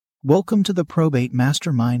Welcome to the Probate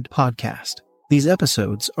Mastermind podcast. These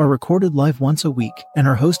episodes are recorded live once a week and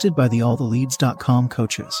are hosted by the alltheleads.com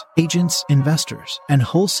coaches. Agents, investors, and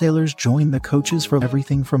wholesalers join the coaches for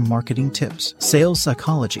everything from marketing tips, sales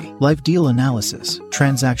psychology, live deal analysis,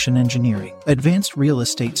 transaction engineering, advanced real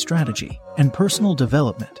estate strategy, and personal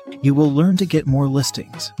development. You will learn to get more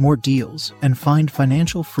listings, more deals, and find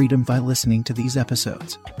financial freedom by listening to these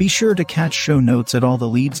episodes. Be sure to catch show notes at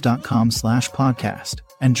alltheleads.com/podcast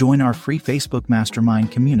and join our free Facebook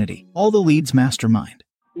mastermind community, All the Leads Mastermind.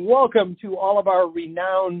 Welcome to all of our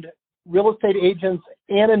renowned real estate agents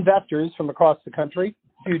and investors from across the country.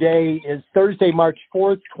 Today is Thursday, March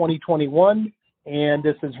 4th, 2021, and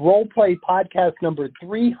this is Role Play Podcast number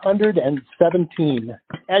 317.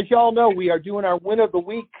 As you all know, we are doing our Win of the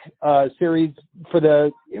Week series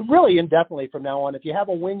really indefinitely from now on. If you have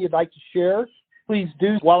a win you'd like to share, please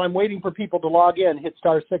do. While I'm waiting for people to log in, hit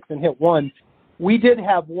 *6 and hit 1. We did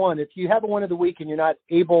have one. If you have a Win of the Week and you're not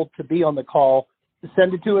able to be on the call,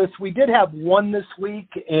 send it to us. We did have one this week,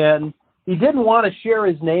 and he didn't want to share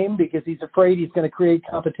his name because he's afraid he's going to create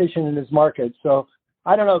competition in his market. So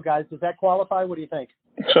I don't know, guys. Does that qualify? What do you think?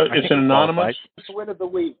 So it's an anonymous? It's Win of the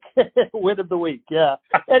Week. Win of the Week, yeah.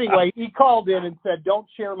 Anyway, he called in and said, don't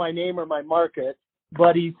share my name or my market.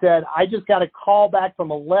 But he said, I just got a call back from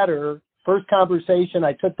a letter. First conversation,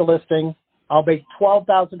 I took the listing. I'll make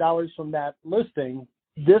 $12,000 from that listing.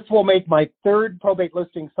 This will make my third probate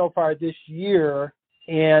listing so far this year.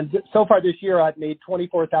 And so far this year, I've made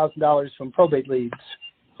 $24,000 from probate leads.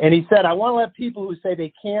 And he said, I want to let people who say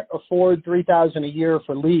they can't afford $3,000 a year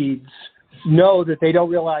for leads know that they don't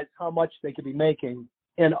realize how much they could be making.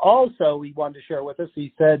 And also, he wanted to share with us,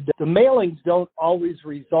 he said, the mailings don't always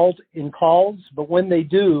result in calls, but when they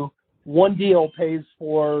do, one deal pays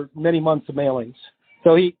for many months of mailings.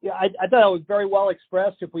 So I thought it was very well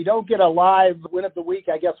expressed. If we don't get a live Win of the Week,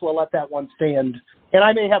 I guess we'll let that one stand. And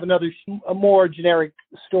I may have a more generic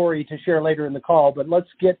story to share later in the call, but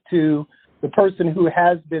let's get to the person who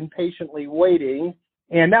has been patiently waiting.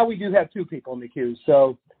 And now we do have two people in the queue.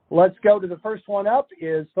 So let's go to the first one up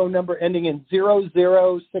is phone number ending in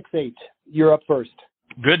 0068. You're up first.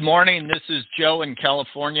 Good morning. This is Joe in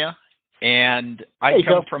California, and I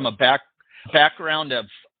come from a background of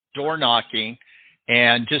door knocking.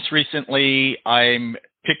 And just recently, I'm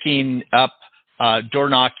picking up door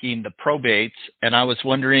knocking the probates, and I was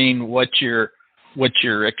wondering what your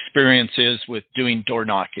experience is with doing door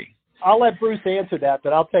knocking. I'll let Bruce answer that,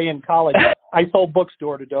 but I'll tell you in college, I sold books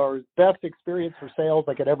door to door. Best experience for sales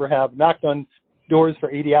I could ever have. Knocked on doors for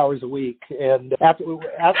 80 hours a week, and after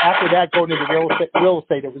that, going into real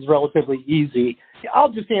estate, it was relatively easy. I'll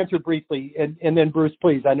just answer briefly, and then Bruce,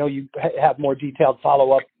 please. I know you have more detailed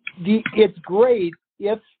follow up. It's great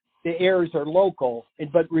if the heirs are local,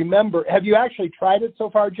 but remember, have you actually tried it so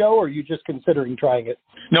far, Joe, or are you just considering trying it?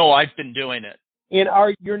 No, I've been doing it. And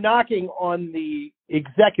you're knocking on the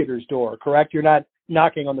executor's door, correct? You're not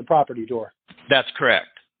knocking on the property door. That's correct.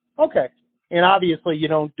 Okay. And obviously you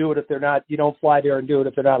don't do it if you don't fly there and do it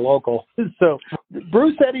if they're not local. So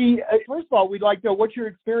Bruce said first of all, we'd like to know what's your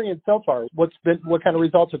experience so far? What kind of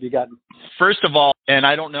results have you gotten? First of all, and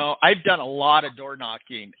I don't know, I've done a lot of door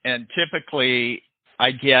knocking, and typically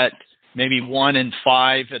I get maybe 1 in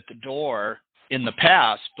 5 at the door in the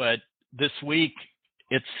past, but this week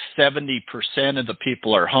it's 70% of the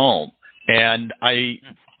people are home. And I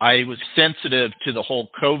was sensitive to the whole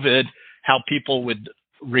COVID, how people would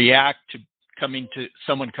react to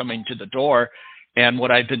someone coming to the door. And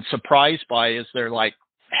what I've been surprised by is they're like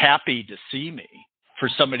happy to see me, for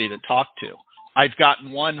somebody to talk to. I've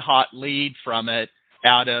gotten one hot lead from it.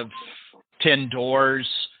 Out of 10 doors,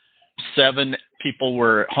 7 people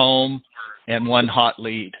were at home and 1 hot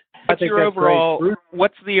lead. What's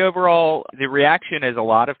the reaction is a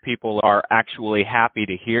lot of people are actually happy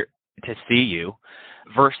to see you,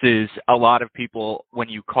 versus a lot of people, when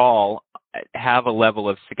you call, have a level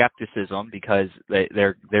of skepticism because they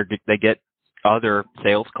get other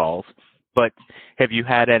sales calls. But have you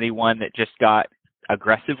had anyone that just got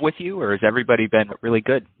aggressive with you, or has everybody been really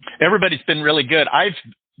good? Everybody's been really good. I've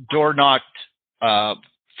door knocked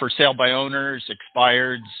for sale by owners,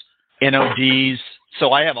 expireds, NODs,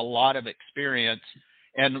 so I have a lot of experience.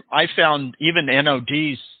 And I found even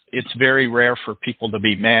NODs, it's very rare for people to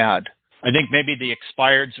be mad. I think maybe the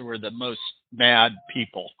expireds were the most mad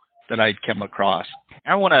people that I'd come across.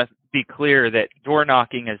 I want to be clear that door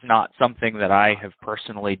knocking is not something that I have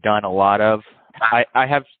personally done a lot of. I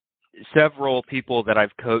have several people that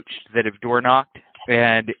I've coached that have door knocked,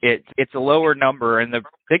 and it's a lower number, and the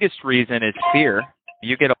biggest reason is fear.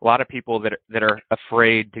 You get a lot of people that are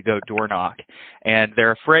afraid to go door knock, and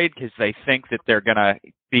they're afraid because they think that they're going to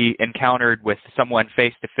be encountered with someone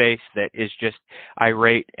face to face that is just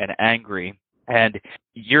irate and angry. And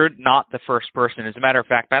you're not the first person. As a matter of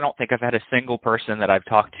fact, I don't think I've had a single person that I've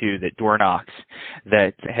talked to that door knocks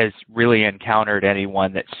that has really encountered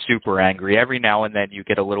anyone that's super angry. Every now and then you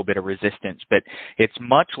get a little bit of resistance, but it's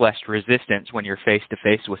much less resistance when you're face to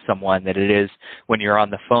face with someone than it is when you're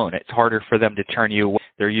on the phone. It's harder for them to turn you away.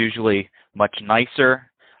 They're usually much nicer.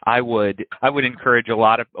 I would encourage a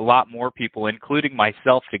lot more people, including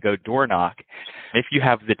myself, to go door knock if you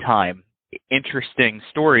have the time. Interesting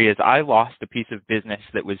story is I lost a piece of business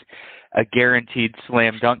that was a guaranteed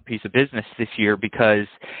slam dunk piece of business this year because,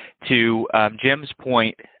 to Jim's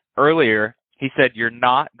point earlier, he said you're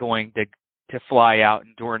not going to fly out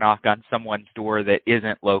and door knock on someone's door that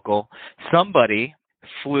isn't local. Somebody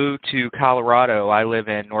flew to Colorado. I live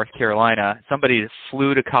in North Carolina. Somebody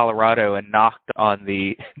flew to Colorado and knocked on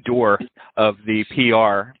the door of the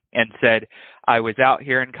PR and said, I was out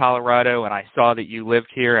here in Colorado and I saw that you lived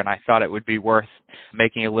here and I thought it would be worth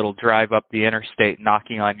making a little drive up the interstate,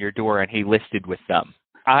 knocking on your door, and he listed with them.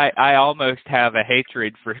 I almost have a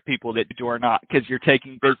hatred for people that door knock because you're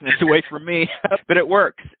taking business away from me, but it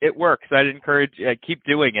works. It works. I'd encourage, keep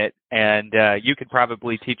doing it, and you could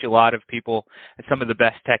probably teach a lot of people some of the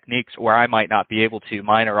best techniques where I might not be able to.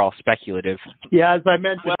 Mine are all speculative. Yeah, as I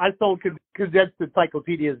mentioned, I sold condensed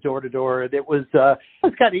encyclopedias door to door. It was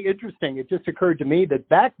kind of interesting. It just occurred to me that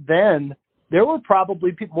back then, there were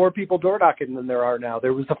probably more people door knocking than there are now.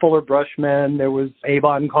 There was the Fuller Brushman, there was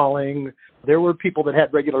Avon calling, there were people that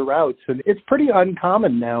had regular routes, and it's pretty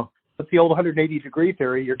uncommon now. It's the old 180-degree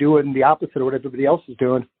theory. You're doing the opposite of what everybody else is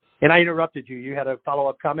doing. And I interrupted you. You had a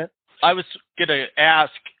follow-up comment? I was going to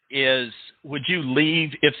ask would you leave,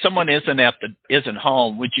 if someone isn't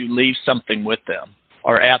home, would you leave something with them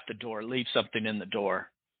or at the door, leave something in the door?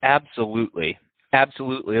 Absolutely.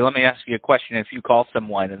 Absolutely. Let me ask you a question. If you call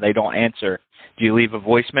someone and they don't answer, do you leave a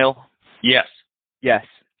voicemail? Yes. Yes.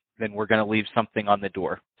 Then we're going to leave something on the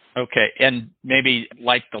door. Okay. And maybe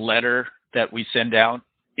like the letter that we send out?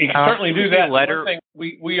 You can certainly do that. Letter.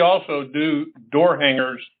 We also do door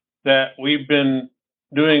hangers that we've been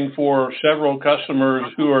doing for several customers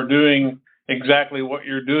who are doing exactly what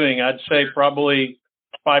you're doing. I'd say probably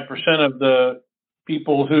 5% of the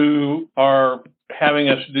people who are having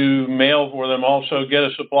us do mail for them also get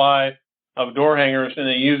a supply of door hangers, and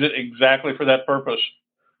they use it exactly for that purpose.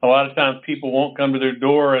 A lot of times people won't come to their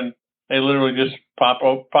door, and they literally just pop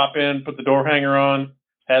in, put the door hanger on,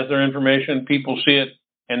 has their information, people see it,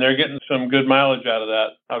 and they're getting some good mileage out of that.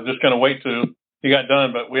 I was just going to wait till you got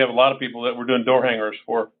done, but we have a lot of people that we're doing door hangers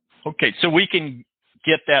for. Okay, so we can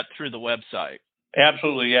get that through the website.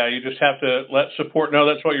 Absolutely, yeah. You just have to let support know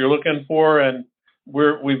that's what you're looking for, and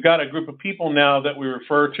we've got a group of people now that we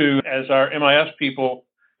refer to as our MIS people,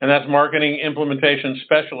 and that's Marketing Implementation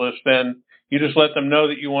Specialists. And you just let them know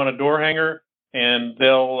that you want a door hanger, and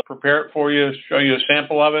they'll prepare it for you, show you a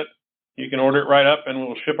sample of it. You can order it right up, and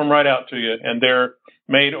we'll ship them right out to you. And they're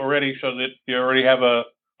made already so that you already have a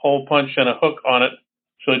hole punch and a hook on it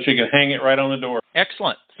so that you can hang it right on the door.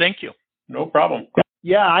 Excellent. Thank you. No problem.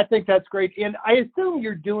 Yeah, I think that's great. And I assume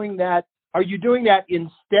you're doing that. Are you doing that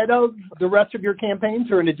instead of the rest of your campaigns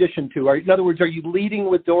or in addition to? In other words, are you leading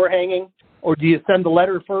with door hanging, or do you send the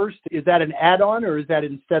letter first? Is that an add-on, or is that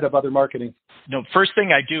instead of other marketing? No, first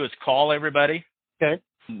thing I do is call everybody. Okay.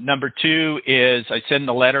 Number 2 is I send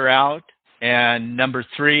the letter out. And number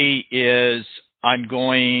 3 is I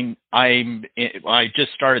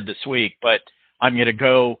just started this week, but I'm going to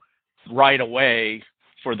go right away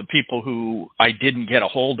for the people who I didn't get a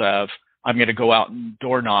hold of. I'm going to go out and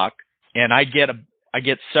door knock. And I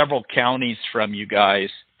get several counties from you guys,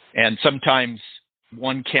 and sometimes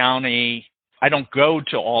one county, I don't go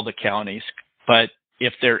to all the counties, but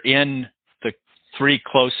if they're in the 3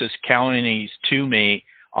 closest counties to me,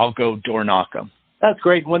 I'll go door knock them. That's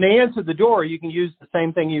great. When they answer the door, you can use the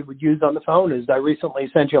same thing you would use on the phone. As I recently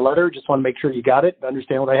sent you a letter, just want to make sure you got it,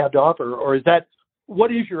 understand what I have to offer. Or is that,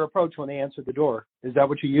 what is your approach when they answer the door? Is that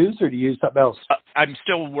what you use, or do you use something else? I'm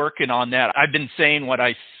still working on that. I've been saying what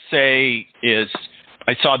I say is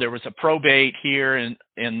I saw there was a probate here in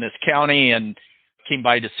this county and came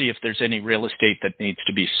by to see if there's any real estate that needs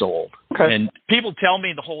to be sold. Okay. And people tell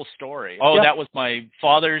me the whole story. Oh, Yep. That was my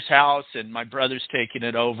father's house and my brother's taking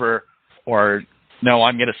it over, or no,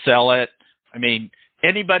 I'm going to sell it. I mean,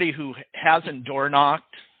 anybody who hasn't door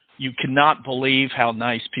knocked, you cannot believe how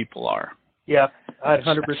nice people are. Yeah, I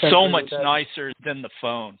 100%. So much nicer than the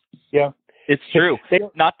phone. Yeah. It's true.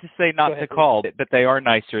 Not to say not to call, but they are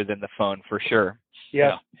nicer than the phone for sure.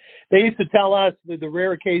 Yeah. They used to tell us the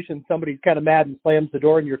rare occasion somebody's kind of mad and slams the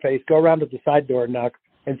door in your face, go around to the side door and knock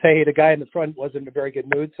and say, hey, the guy in the front wasn't in a very good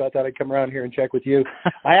mood, so I thought I'd come around here and check with you.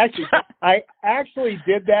 I actually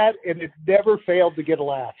did that, and it never failed to get a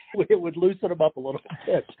laugh. It would loosen them up a little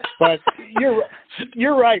bit. But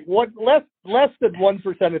you're right. Less than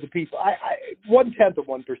 1% of the people, 1/10 of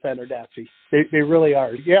 1% are nasty. They really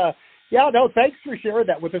are. Yeah. Yeah, no, thanks for sharing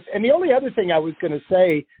that with us. And the only other thing I was going to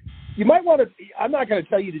say, you might want to, I'm not going to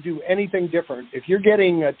tell you to do anything different. If you're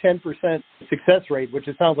getting a 10% success rate, which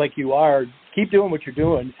it sounds like you are, keep doing what you're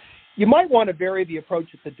doing. You might want to vary the approach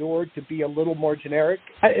at the door to be a little more generic.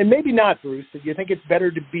 And maybe not, Bruce. If you think it's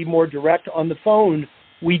better to be more direct on the phone,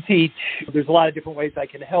 we teach there's a lot of different ways I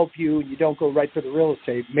can help you, and you don't go right for the real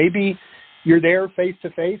estate. Maybe you're there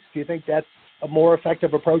face-to-face. Do you think that's a more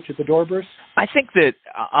effective approach at the door, Bruce? I think that,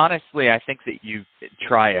 honestly, I think that you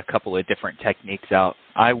try a couple of different techniques out.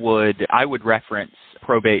 I would reference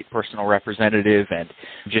probate personal representative and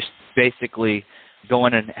just basically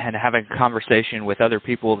going and having a conversation with other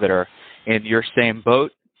people that are in your same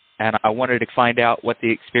boat. And I wanted to find out what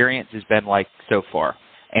the experience has been like so far.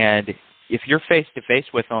 And if you're face-to-face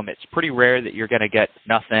with them, it's pretty rare that you're going to get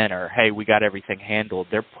nothing or, hey, we got everything handled.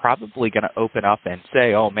 They're probably going to open up and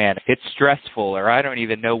say, oh, man, it's stressful, or I don't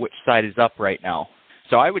even know which side is up right now.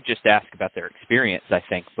 So I would just ask about their experience, I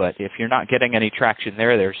think. But if you're not getting any traction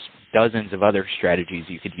there, there's dozens of other strategies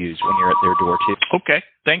you could use when you're at their door, too. Okay.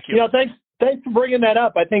 Thank you. Yeah, thanks for bringing that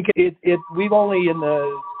up. I think we've only, in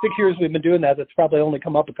the 6 years we've been doing that, that's probably only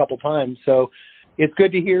come up a couple times. So it's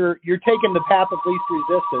good to hear you're taking the path of least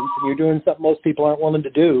resistance, and you're doing something most people aren't willing to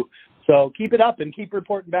do. So keep it up and keep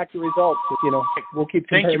reporting back the results. We'll keep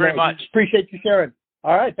comparing. Thank you very much. Appreciate you sharing.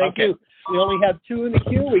 All right, thank you. We only have 2 in the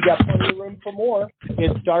queue. We got plenty of room for more.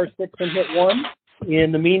 Hit *6 and hit 1.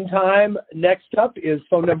 In the meantime, next up is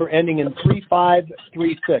phone number ending in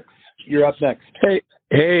 3536. You're up next.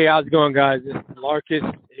 Hey, how's it going, guys? This is Marcus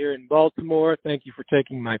here in Baltimore. Thank you for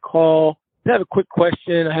taking my call. I have a quick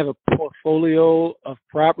question. I have a portfolio of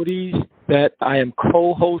properties that I am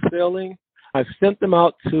co-wholesaling. I've sent them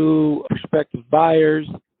out to prospective buyers,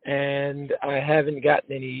 and I haven't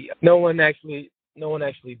gotten any. No one actually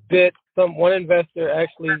bid. One investor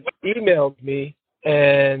actually emailed me,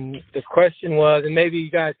 and the question was, and maybe you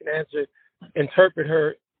guys can interpret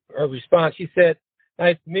her response. She said,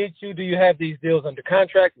 "Nice to meet you. Do you have these deals under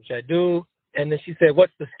contract?" Which I do. And then she said,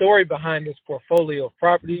 "What's the story behind this portfolio of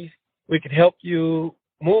properties? We can help you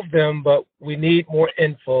move them, but we need more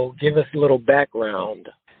info. Give us a little background."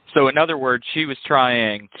 So in other words, she was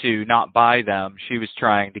trying to not buy them. She was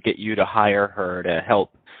trying to get you to hire her to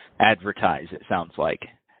help advertise, it sounds like.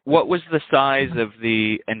 What was the size of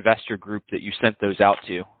the investor group that you sent those out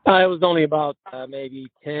to? It was only about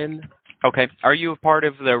maybe 10. Okay. Are you a part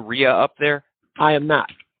of the RIA up there? I am not.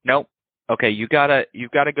 Nope. Okay, you've got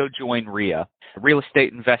to go join RIA, Real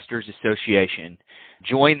Estate Investors Association.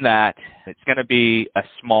 Join that. It's going to be a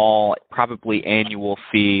small, probably annual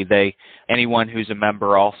fee. Anyone who's a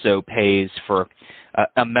member also pays for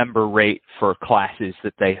a member rate for classes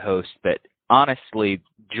that they host. But honestly,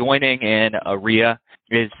 joining in a RIA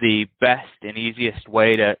is the best and easiest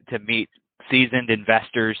way to meet seasoned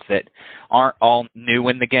investors that aren't all new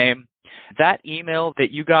in the game. That email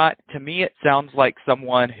that you got, to me, it sounds like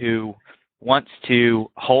someone who wants to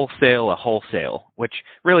wholesale a wholesale, which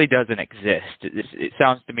really doesn't exist. It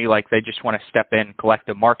sounds to me like they just want to step in, collect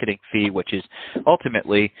a marketing fee, which is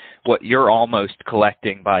ultimately what you're almost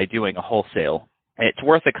collecting by doing a wholesale. It's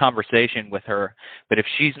worth a conversation with her, but if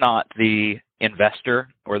she's not the investor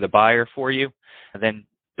or the buyer for you, then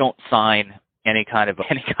don't sign any kind of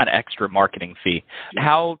extra marketing fee.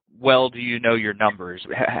 How well do you know your numbers?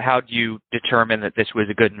 How do you determine that this was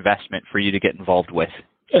a good investment for you to get involved with?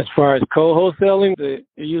 As far as co-wholesaling, they're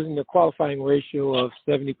using the qualifying ratio of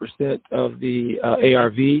 70% of the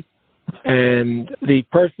ARV. And the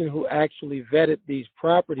person who actually vetted these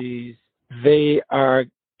properties, they are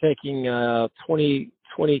taking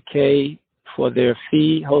 $20K for their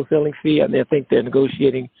fee, wholesaling fee, and I think they're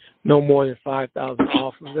negotiating no more than $5,000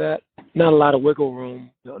 off of that. Not a lot of wiggle room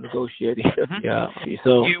negotiating. Mm-hmm. Yeah.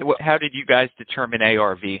 So, how did you guys determine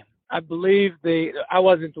ARV? I believe I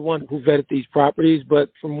wasn't the one who vetted these properties, but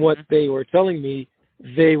from what they were telling me,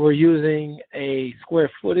 they were using a square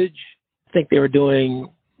footage. I think they were doing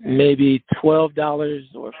maybe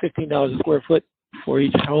 $12 or $15 a square foot for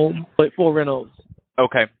each home, but for rentals.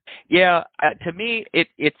 Okay. Yeah, to me,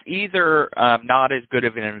 it's either not as good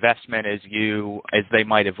of an investment as they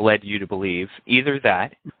might have led you to believe, either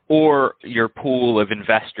that, or your pool of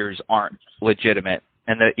investors aren't legitimate.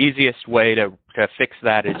 And the easiest way to to fix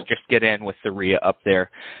that is just get in with the RIA up there.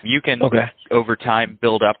 You can, over time,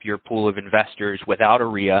 build up your pool of investors without a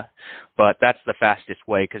RIA, but that's the fastest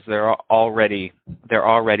way because they're already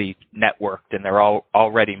networked and they're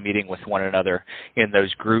already meeting with one another in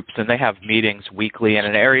those groups, and they have meetings weekly. In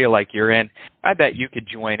an area like you're in, I bet you could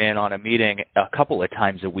join in on a meeting a couple of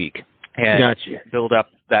times a week and build up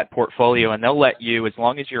that portfolio, and they'll let you, as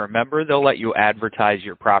long as you're a member, they'll let you advertise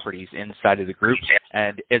your properties inside of the group.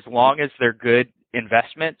 And as long as they're good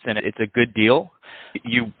investments and it's a good deal,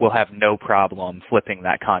 you will have no problem flipping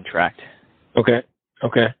that contract. Okay. All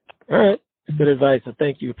right. Good advice. So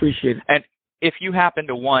thank you. Appreciate it. And if you happen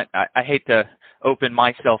to want, I hate to open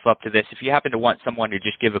myself up to this, if you happen to want someone to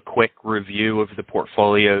just give a quick review of the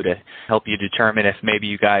portfolio to help you determine if maybe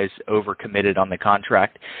you guys overcommitted on the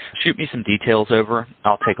contract, shoot me some details over.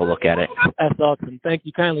 I'll take a look at it. That's awesome. Thank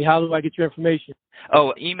you kindly. How do I get your information?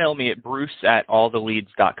 Oh, email me at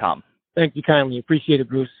bruce@alltheleads.com. Thank you kindly. Appreciate it,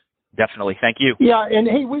 Bruce. Definitely. Thank you. Yeah, and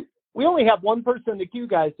hey, we only have one person in the queue,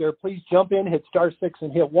 guys, there. Please jump in, hit *6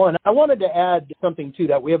 and hit 1. I wanted to add something to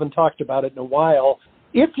that. We haven't talked about it in a while.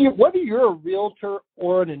 Whether you're a realtor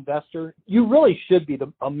or an investor, you really should be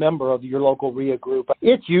a member of your local RIA group.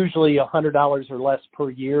 It's usually $100 or less per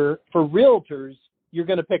year. For realtors, you're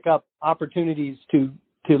going to pick up opportunities to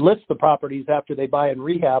list the properties after they buy and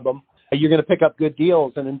rehab them. You're going to pick up good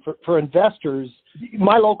deals. And then for investors,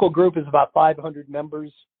 my local group is about 500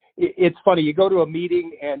 members. It's funny, you go to a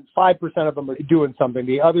meeting and 5% of them are doing something.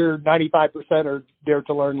 The other 95% are there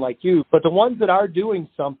to learn like you. But the ones that are doing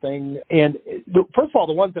something, and first of all,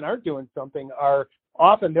 the ones that aren't doing something are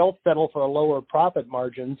often they'll settle for a lower profit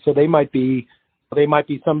margin. So they might be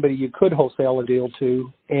somebody you could wholesale a deal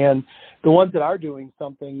to. And the ones that are doing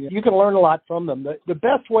something, you can learn a lot from them. The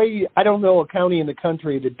best way, I don't know a county in the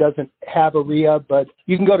country that doesn't have a RIA, but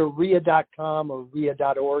you can go to RIA.com or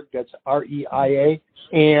RIA.org. That's REIA.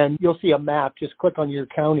 And you'll see a map. Just click on your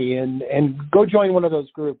county and go join one of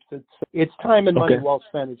those groups. It's time and money well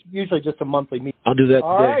spent. It's usually just a monthly meeting. I'll do that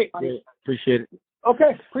All today. right. Great. Appreciate it.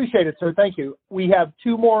 Okay. Appreciate it, sir. Thank you. We have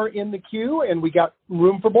 2 more in the queue, and we got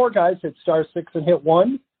room for more, guys. Hit *6 and hit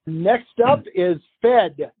 1. Next up is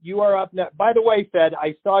Fed. You are up next. By the way, Fed,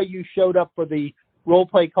 I saw you showed up for the role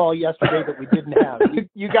play call yesterday that we didn't have.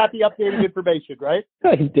 You got the updated information, right?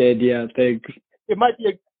 I did, yeah, thanks. It might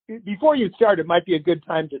be before you start, it might be a good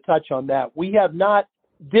time to touch on that. We have not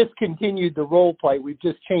discontinued the role play. We've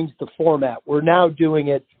just changed the format. We're now doing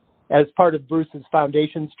it as part of Bruce's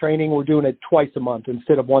Foundations training. We're doing it twice a month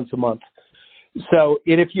instead of once a month. So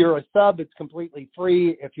if you're a sub, it's completely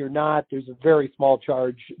free. If you're not, there's a very small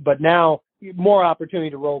charge. But now, more opportunity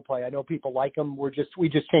to role play. I know people like them. We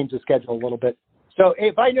just changed the schedule a little bit. So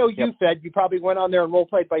if I know you, Fed, you probably went on there and role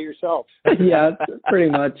played by yourself. Yeah,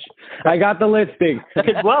 pretty much. I got the listing.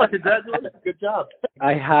 Well, congratulations. Good job.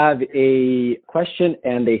 I have a question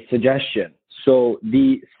and a suggestion. So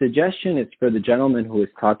the suggestion is for the gentleman who is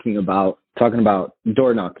talking about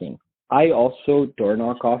door knocking. I also door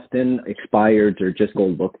knock often, expireds, or just go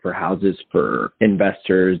look for houses for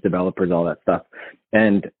investors, developers, all that stuff.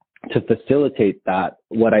 And to facilitate that,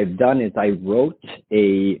 what I've done is I wrote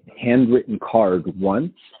a handwritten card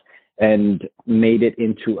once and made it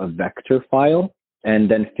into a vector file, and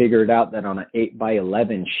then figured out that on an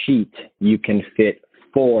 8x11 sheet, you can fit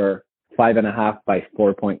 4 5.5 by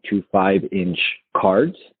 4.25 inch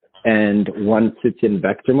cards. And once it's in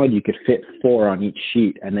vector mode, you could fit 4 on each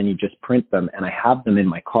sheet, and then you just print them. And I have them in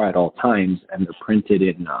my car at all times, and they're printed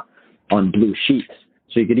on blue sheets.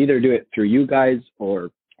 So you could either do it through you guys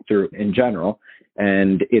or through in general,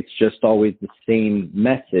 and it's just always the same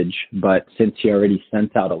message. But since he already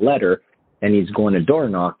sent out a letter and he's going to door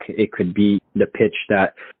knock, it could be the pitch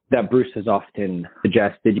that Bruce has often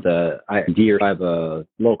suggested. The idea, I have a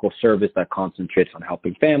local service that concentrates on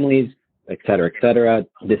helping families, et cetera, et cetera.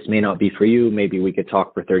 This may not be for you. Maybe we could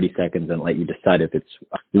talk for 30 seconds and let you decide if it's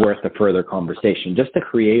worth a further conversation, just to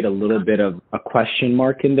create a little bit of a question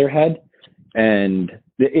mark in their head. And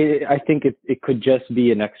I think it could just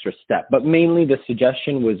be an extra step. But mainly the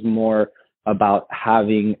suggestion was more about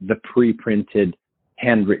having the pre-printed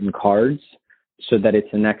handwritten cards so that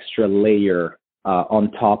it's an extra layer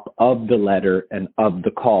on top of the letter and of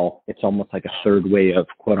the call. It's almost like a third way of,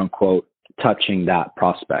 quote unquote, touching that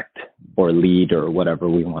prospect or lead or whatever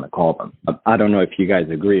we want to call them. I don't know if you guys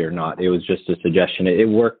agree or not. It was just a suggestion. It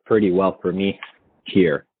worked pretty well for me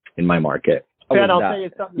here in my market. Ben, I'll tell you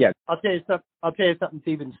something. Yeah. I'll tell you something,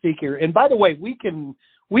 Stephen, speak here. And by the way, we can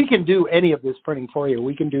do any of this printing for you.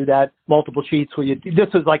 We can do that multiple sheets where this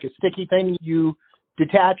is like a sticky thing you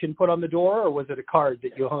detach and put on the door, or was it a card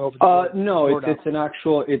that you hung over the door? No, it's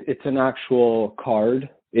an actual card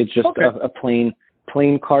It's just Okay. a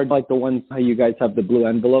plain card, like the ones how you guys have the blue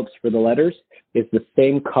envelopes for the letters. It's the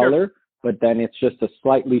same color, but then it's just a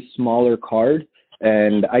slightly smaller card.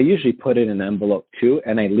 And I usually put it in an envelope too,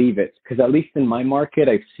 and I leave it because at least in my market,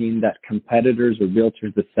 I've seen that competitors or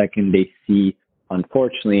realtors, the second they see,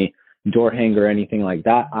 unfortunately, door hanger or anything like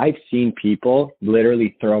that, I've seen people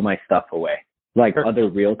literally throw my stuff away, like other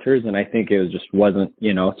realtors, and I think it wasn't,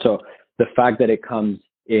 so the fact that it comes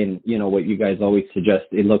in, what you guys always suggest,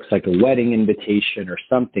 it looks like a wedding invitation or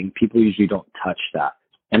something, people usually don't touch that.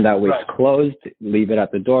 And that way it's closed, leave it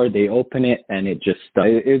at the door, they open it, and it's just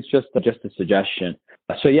a suggestion.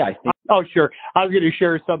 So yeah, I think. Oh, sure. I was going to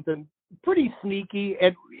share something pretty sneaky.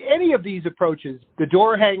 And any of these approaches, the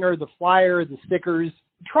door hanger, the flyer, the stickers,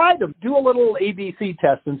 try to do a little ABC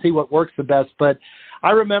test and see what works the best. But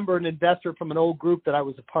I remember an investor from an old group that I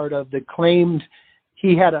was a part of that claimed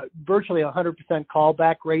he had a virtually 100%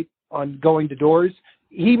 callback rate on going to doors.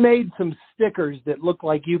 He made some stickers that looked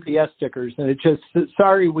like UPS stickers, and it just,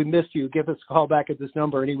 sorry, we missed you. Give us a call back at this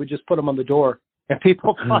number. And he would just put them on the door. And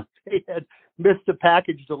people thought they had missed a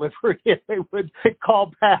package delivery, and they would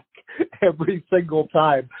call back every single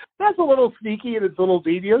time. That's a little sneaky and it's a little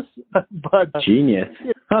devious, but genius.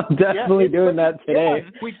 I'm definitely doing that today.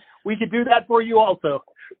 Yeah, we could do that for you also.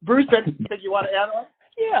 Bruce, anything you want to add on?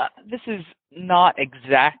 Yeah, this is not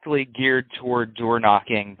exactly geared toward door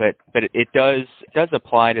knocking, but it does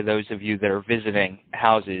apply to those of you that are visiting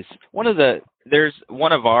houses. There's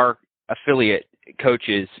one of our affiliate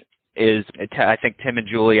coaches is, I think, Tim and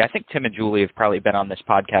Julie. I think Tim and Julie have probably been on this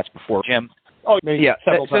podcast before. Jim? Oh, maybe yeah.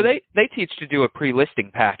 So they teach to do a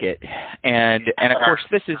pre-listing packet, and of course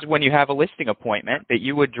this is when you have a listing appointment that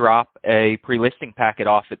you would drop a pre-listing packet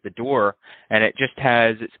off at the door, and it just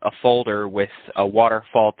has a folder with a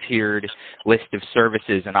waterfall tiered list of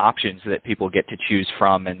services and options that people get to choose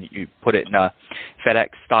from, and you put it in a FedEx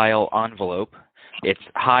style envelope. It's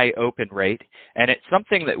high open rate, and it's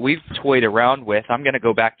something that we've toyed around with. I'm going to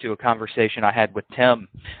go back to a conversation I had with Tim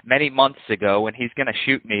many months ago, and he's going to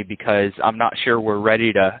shoot me because I'm not sure we're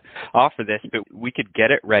ready to offer this, but we could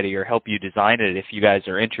get it ready or help you design it if you guys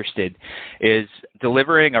are interested, is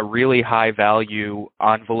delivering a really high value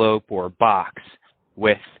envelope or box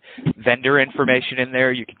with vendor information in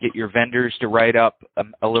there. You could get your vendors to write up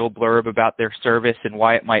a little blurb about their service and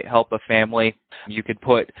why it might help a family. You could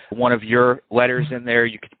put one of your letters in there.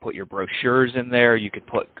 You could put your brochures in there. You could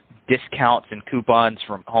put discounts and coupons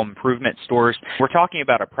from home improvement stores. We're talking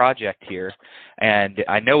about a project here, and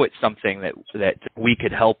I know it's something that we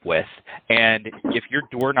could help with. And if you're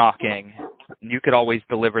door knocking, you could always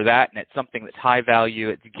deliver that, and it's something that's high value.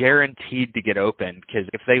 It's guaranteed to get opened, because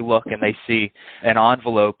if they look and they see an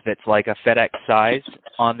envelope that's like a FedEx size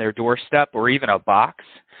on their doorstep, or even a box,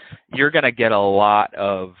 you're going to get a lot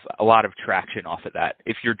of traction off of that,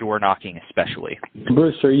 if you're door knocking especially.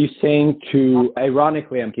 Bruce, are you saying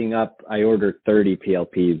ironically, I'm picking up, I ordered 30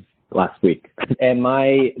 PLPs last week.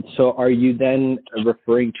 So are you then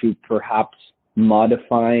referring to perhaps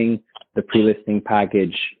modifying the pre-listing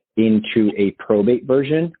package into a probate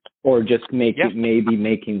version, or just maybe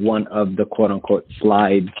making one of the quote unquote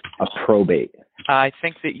slides a probate? I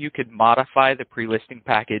think that you could modify the pre-listing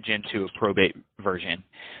package into a probate version,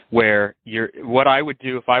 where what I would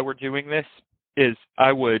do if I were doing this is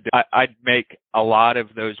I'd make a lot of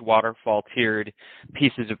those waterfall tiered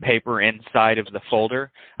pieces of paper inside of the folder.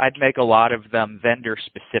 I'd make a lot of them vendor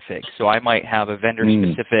specific. So I might have a vendor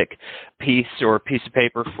specific piece or piece of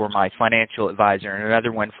paper for my financial advisor, and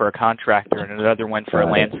another one for a contractor, and another one for a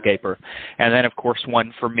landscaper, and then of course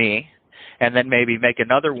one for me. And then maybe make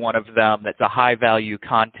another one of them that's a high-value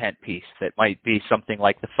content piece that might be something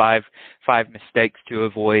like the five mistakes to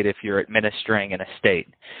avoid if you're administering an estate.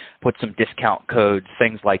 Put some discount codes,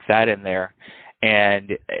 things like that in there,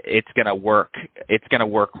 and it's going to work. It's going to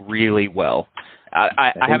work really well.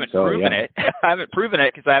 I haven't proven it. I haven't proven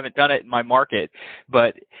it because I haven't done it in my market,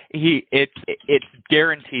 but it's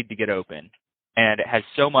guaranteed to get open, and it has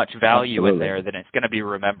so much value in there that it's going to be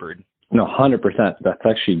remembered. No, 100%. That's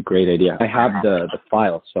actually a great idea. I have the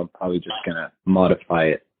file, so I'm probably just going to modify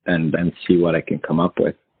it and see what I can come up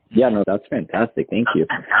with. Yeah, no, that's fantastic. Thank you.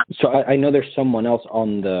 So I know there's someone else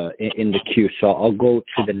in the queue, so I'll go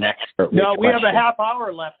to the next. No, we have a half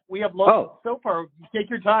hour left. We have so far. Take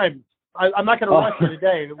your time. I'm not going to rush you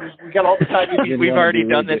today. We got all the time. We've already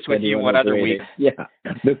done this with you one other week. Yeah.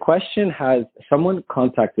 The question someone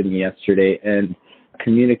contacted me yesterday and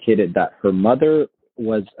communicated that her mother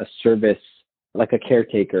was a service, like a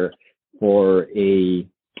caretaker for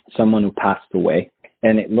someone who passed away.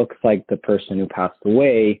 And it looks like the person who passed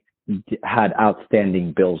away had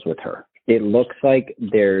outstanding bills with her. it looks like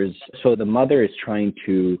the mother is trying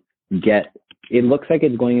to it looks like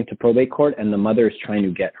it's going into probate court, and the mother is trying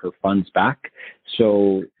to get her funds back.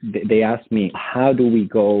 So they asked me, how do we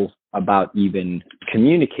go about even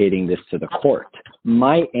communicating this to the court?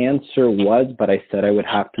 My answer was, but I said I would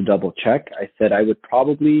have to double check. I said I would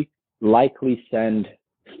likely send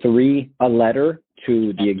a letter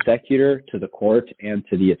to the executor, to the court, and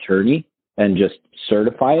to the attorney, and just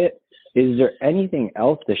certify it. Is there anything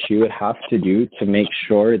else that she would have to do to make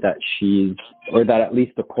sure that that at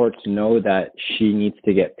least the courts know that she needs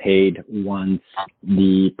to get paid once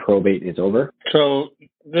the probate is over? So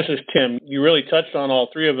this is Tim. You really touched on all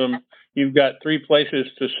three of them. You've got three places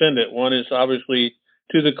to send it. One is obviously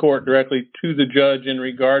to the court, directly to the judge in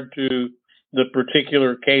regard to the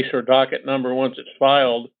particular case or docket number once it's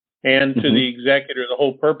filed, and to the executor. The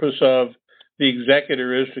whole purpose of the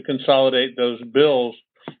executor is to consolidate those bills.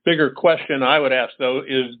 Bigger question I would ask, though,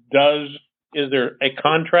 is there a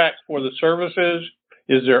contract for the services?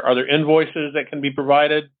 Are there invoices that can be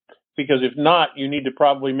provided? Because if not, you need to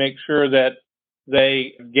probably make sure that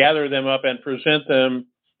they gather them up and present them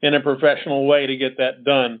in a professional way to get that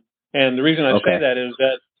done. And the reason I say that is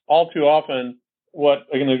that all too often what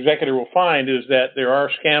an executor will find is that there are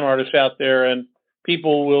scam artists out there, and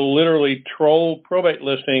people will literally troll probate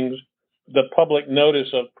listings, the public notice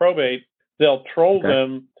of probate. They'll troll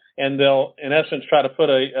them, and they'll, in essence, try to put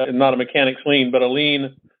not a mechanic's lien, but a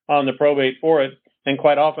lien on the probate for it. And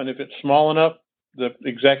quite often, if it's small enough, the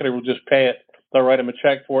executor will just pay it. They'll write him a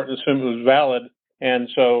check for it and assume it was valid. And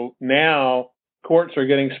so now courts are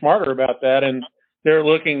getting smarter about that, and they're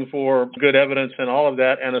looking for good evidence and all of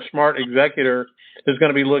that. And a smart executor is going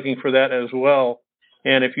to be looking for that as well.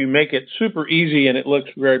 And if you make it super easy and it looks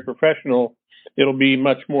very professional, it'll be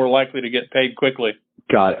much more likely to get paid quickly.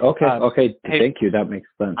 Got it. Okay. Thank you. That makes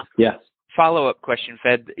sense. Yes. Follow-up question,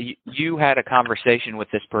 Fed. You had a conversation with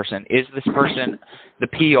this person. Is this person the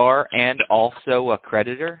PR and also a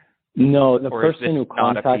creditor? No, the person who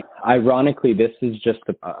contacted, ironically, this is just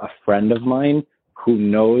a friend of mine who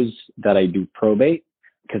knows that I do probate,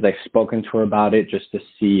 because I've spoken to her about it just to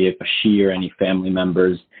see if she or any family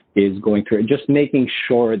members is going through it, just making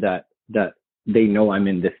sure that they know I'm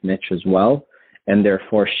in this niche as well. And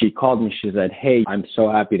therefore, she called me. She said, hey, I'm so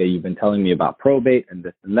happy that you've been telling me about probate and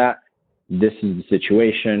this and that. This is the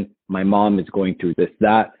situation. My mom is going through this,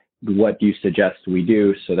 that. What do you suggest we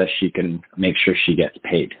do so that she can make sure she gets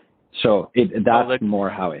paid? So that's more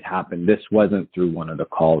how it happened. This wasn't through one of the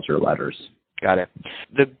calls or letters. Got it.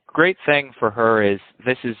 The great thing for her is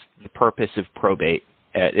this is the purpose of probate.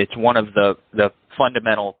 It's one of the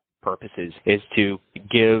fundamental purposes is to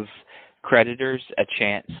give creditors a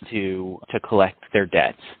chance to collect their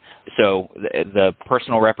debts. So the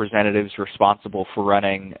personal representative's responsible for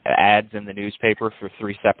running ads in the newspaper for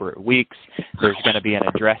 3 separate weeks. There's going to be an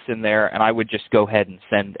address in there, and I would just go ahead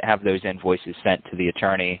and have those invoices sent to the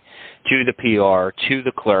attorney, to the PR, to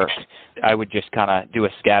the clerk. I would just kind of do a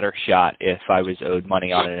scatter shot if I was owed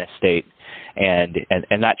money on an estate, and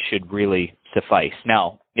that should really suffice.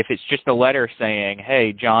 Now, if it's just a letter saying,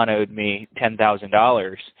 hey, John owed me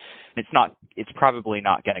 $10,000, it's probably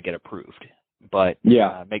not going to get approved. But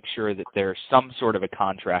make sure that there's some sort of a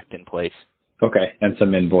contract in place. Okay, and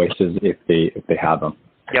some invoices if they have them.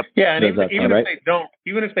 Yep. Yeah, and even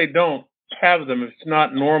if they don't have them, it's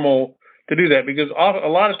not normal to do that, because a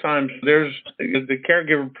lot of times the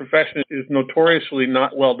caregiver profession is notoriously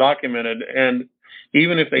not well documented, and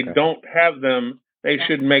even if they don't have them, they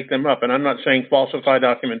should make them up. And I'm not saying falsify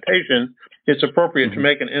documentation. It's appropriate to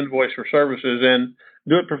make an invoice for services and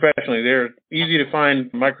do it professionally. They're easy to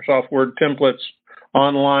find Microsoft Word templates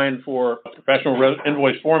online for professional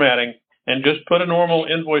invoice formatting, and just put a normal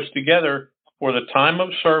invoice together for the time of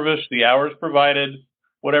service, the hours provided,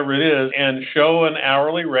 whatever it is, and show an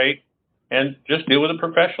hourly rate, and just deal with it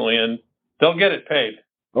professionally, and they'll get it paid.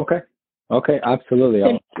 Okay, absolutely.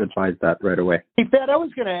 I'll advise that right away. Hey, Pat, I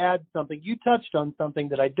was going to add something. You touched on something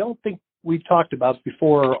that I don't think we've talked about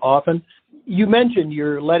before often. You mentioned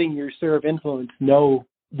you're letting your sphere of influence know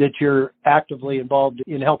that you're actively involved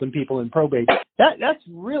in helping people in probate. That's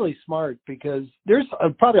really smart, because there's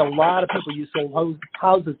probably a lot of people you sold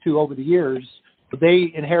houses to over the years.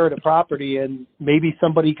 They inherit a property, and maybe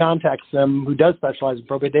somebody contacts them who does specialize in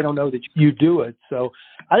probate. They don't know that you do it. So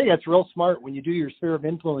I think that's real smart when you do your sphere of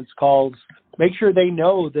influence calls. Make sure they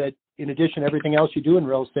know that in addition to everything else you do in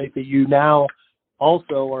real estate, that you now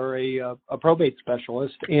also are a probate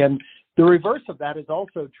specialist. And the reverse of that is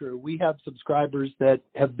also true. We have subscribers that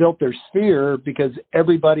have built their sphere because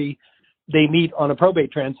everybody they meet on a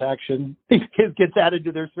probate transaction gets added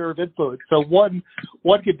to their sphere of influence. So one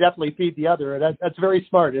could definitely feed the other. And that's very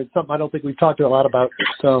smart. It's something I don't think we've talked a lot about.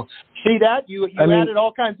 So see that? You added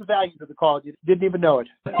all kinds of value to the call. You didn't even know it.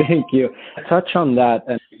 Thank you. Touch on that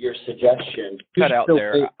and your suggestion. Cut out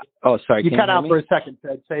there. Oh, sorry. You cut out for a second.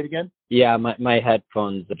 Say it again. Yeah, my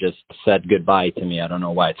headphones just said goodbye to me. I don't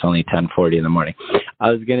know why. It's only 10:40 in the morning.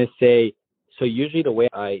 I was going to say, so usually the way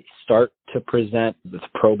I start to present this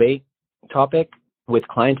probate topic with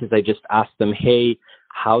clients is I just ask them, hey,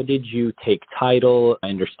 how did you take title? I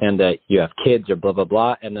understand that you have kids or blah, blah,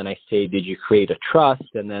 blah. And then I say, did you create a trust?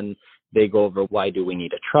 And then they go over why do we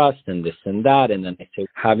need a trust and this and that. And then I say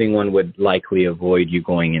having one would likely avoid you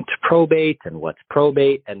going into probate and what's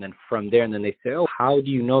probate. And then from there, and then they say, oh, how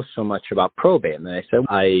do you know so much about probate? And then I said,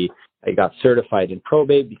 I got certified in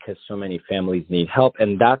probate because so many families need help.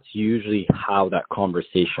 And that's usually how that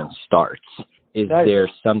conversation starts. Is there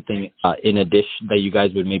something in addition that you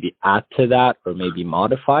guys would maybe add to that or maybe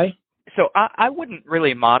modify? So I wouldn't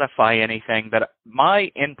really modify anything, but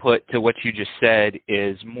my input to what you just said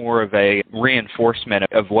is more of a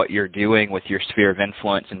reinforcement of what you're doing with your sphere of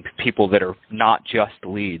influence and people that are not just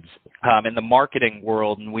leads. In the marketing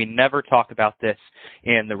world, and we never talk about this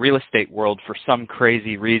in the real estate world for some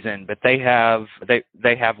crazy reason, but they have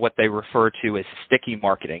what they refer to as sticky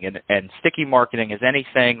marketing, and sticky marketing is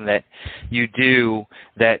anything that you do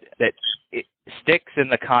that it sticks in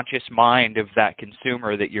the conscious mind of that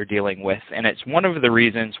consumer that you're dealing with. And it's one of the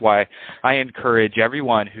reasons why I encourage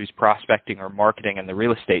everyone who's prospecting or marketing in the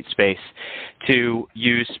real estate space to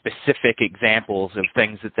use specific examples of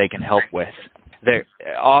things that they can help with.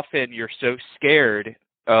 Often you're so scared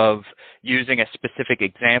of using a specific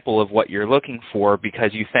example of what you're looking for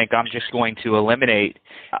because you think I'm going to eliminate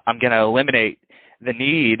the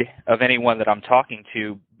need of anyone that I'm talking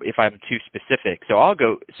to if I'm too specific. So I'll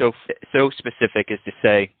go so specific as to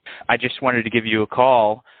say, I just wanted to give you a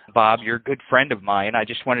call, Bob, you're a good friend of mine. I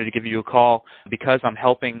just wanted to give you a call because I'm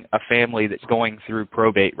helping a family that's going through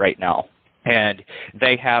probate right now. And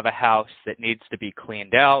they have a house that needs to be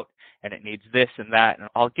cleaned out, and it needs this and that, and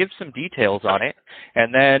I'll give some details on it,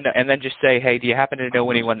 and then just say, hey, do you happen to know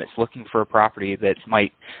anyone that's looking for a property that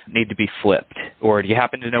might need to be flipped, or do you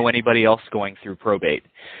happen to know anybody else going through probate?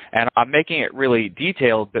 And I'm making it really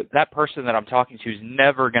detailed, but that person that I'm talking to is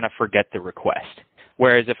never going to forget the request.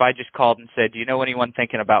 Whereas if I just called and said, do you know anyone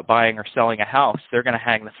thinking about buying or selling a house, they're going to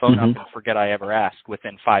hang the phone up and forget I ever asked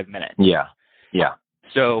within 5 minutes. Yeah.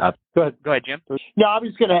 So go ahead, Jim. No, I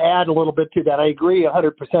was going to add a little bit to that. I agree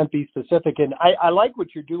 100%, be specific. And I like what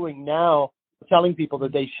you're doing now, telling people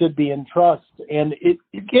that they should be in trust. And it's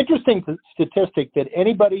interesting statistic that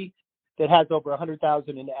anybody that has over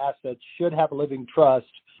 100,000 in assets should have a living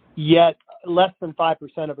trust, yet less than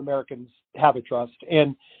 5% of Americans have a trust.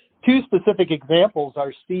 And two specific examples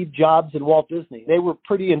are Steve Jobs and Walt Disney. They were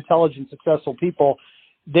pretty intelligent, successful people.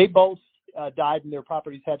 They both died and their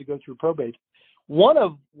properties had to go through probate. Part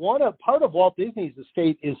of Walt Disney's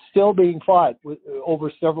estate is still being fought with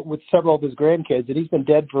several of his grandkids, and he's been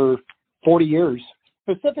dead for 40 years.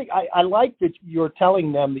 I like that you're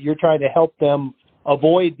telling them that you're trying to help them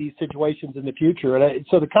avoid these situations in the future. And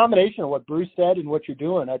so the combination of what Bruce said and what you're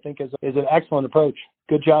doing, I think, is an excellent approach.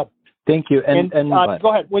 Good job. Thank you. And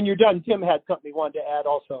go ahead. When you're done, Tim had something he wanted to add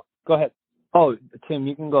also. Go ahead. Oh, Tim,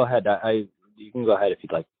 you can go ahead. You can go ahead if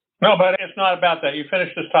you'd like. No, but it's not about that. You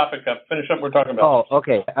finish this topic up. Finish up what we're talking about. Oh,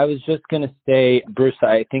 okay. I was just going to say, Bruce,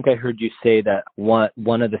 I think I heard you say that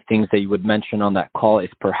one of the things that you would mention on that call is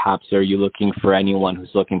perhaps are you looking for anyone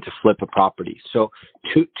who's looking to flip a property? So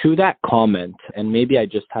to that comment, and maybe I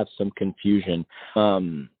just have some confusion,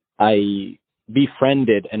 I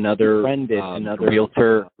befriended another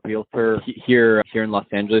realtor here in Los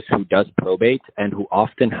Angeles who does probate and who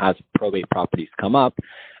often has probate properties come up.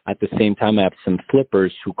 At the same time, I have some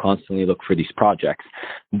flippers who constantly look for these projects.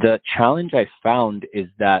 The challenge I found is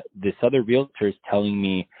that this other realtor is telling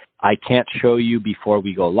me, I can't show you before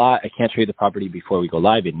we go live. I can't show you the property before we go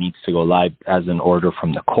live. It needs to go live as an order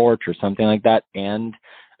from the court or something like that. And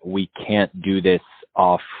we can't do this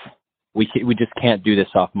we just can't do this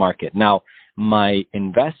off market. Now, my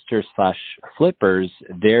investors / flippers,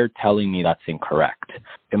 they're telling me that's incorrect.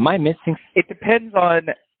 Am I missing? It depends on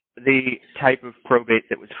the type of probate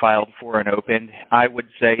that was filed for and opened. I would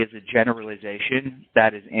say as a generalization,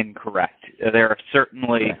 that is incorrect. There are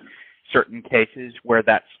certainly certain cases where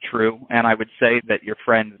that's true, and I would say that your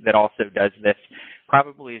friend that also does this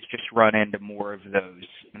probably has just run into more of those.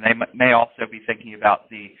 And they may also be thinking about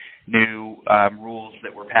the new rules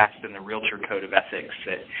that were passed in the Realtor Code of Ethics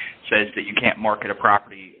that says that you can't market a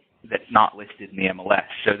property that's not listed in the MLS.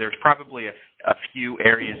 So there's probably a few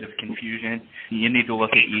areas of confusion. You need to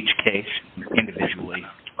look at each case individually.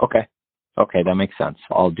 Okay, that makes sense.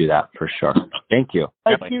 I'll do that for sure. Thank you.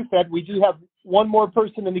 Like you said, we do have one more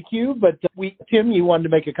person in the queue, but Tim, you wanted to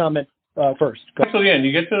make a comment first. Go. Till the end.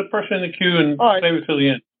 You get to the person in the queue and save it till the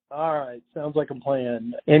end. All right, sounds like a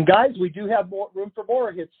plan. And guys, we do have more room for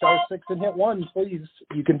more. Hit star 6 and hit 1, please.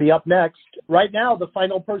 You can be up next. Right now, the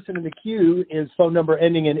final person in the queue is phone number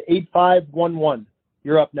ending in 8511.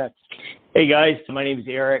 You're up next. Hey guys, my name is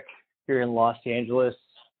Eric here in Los Angeles.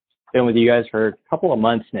 Been with you guys for a couple of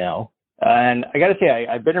months now. And I got to say,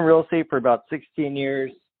 I've been in real estate for about 16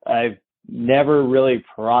 years. I've never really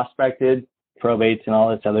prospected probates and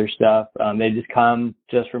all this other stuff. They just come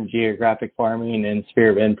just from geographic farming and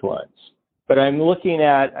sphere of influence. But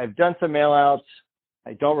I've done some mail outs.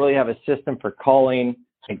 I don't really have a system for calling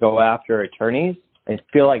and go after attorneys. I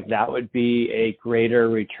feel like that would be a greater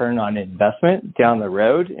return on investment down the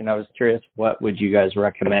road. And I was curious, what would you guys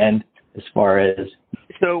recommend as far as?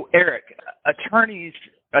 So Eric, attorneys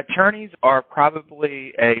are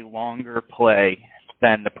probably a longer play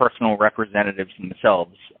than the personal representatives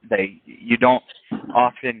themselves. You don't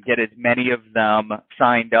often get as many of them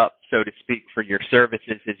signed up, so to speak, for your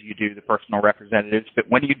services as you do the personal representatives. But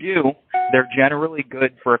when you do, they're generally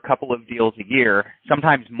good for a couple of deals a year,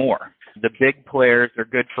 sometimes more. The big players are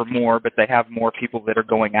good for more, but they have more people that are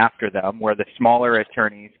going after them, where the smaller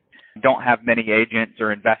attorneys don't have many agents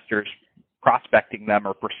or investors prospecting them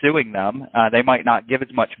or pursuing them. They might not give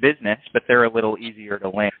as much business, but they're a little easier to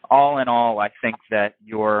land. All in all, I think that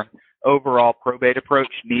your overall probate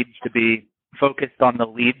approach needs to be focused on the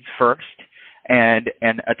leads first and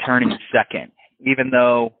attorneys second. Even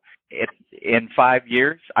though in 5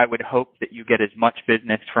 years, I would hope that you get as much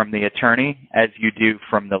business from the attorney as you do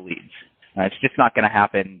from the leads. It's just not going to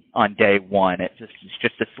happen on day one. It's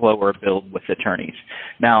just a slower build with attorneys.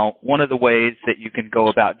 Now, one of the ways that you can go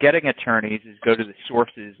about getting attorneys is go to the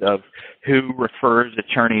sources of who refers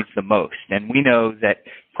attorneys the most. And we know that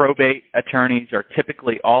probate attorneys are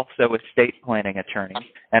typically also estate planning attorneys,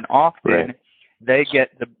 and often they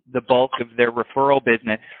get the bulk of their referral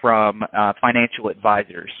business from financial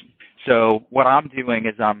advisors. So what I'm doing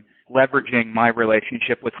is I'm leveraging my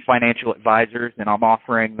relationship with financial advisors, and I'm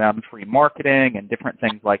offering them free marketing and different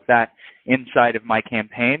things like that inside of my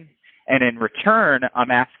campaign. And in return,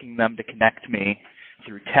 I'm asking them to connect me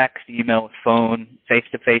through text, email, phone,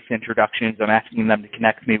 face-to-face introductions. I'm asking them to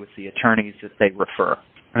connect me with the attorneys that they refer.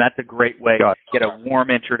 And that's a great way to get a warm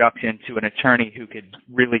introduction to an attorney who could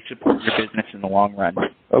really support your business in the long run.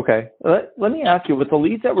 Okay. Let me ask you, with the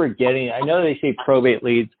leads that we're getting, I know they say probate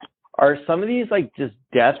leads. Are some of these like just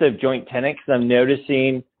death of joint tenants? I'm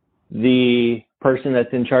noticing the person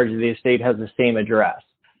that's in charge of the estate has the same address.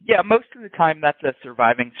 Yeah, most of the time that's a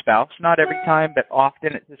surviving spouse. Not every time, but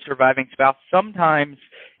often it's a surviving spouse. Sometimes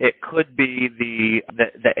it could be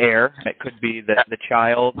the heir. It could be the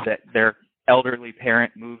child that their elderly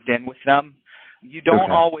parent moved in with them. You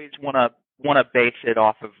don't always want to base it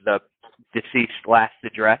off of the deceased last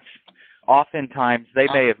address. Oftentimes they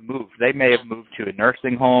may have moved. They may have moved to a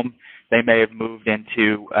nursing home. They may have moved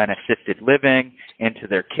into an assisted living, into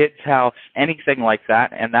their kid's house, anything like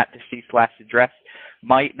that. And that deceased last address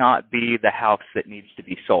might not be the house that needs to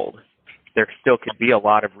be sold. There still could be a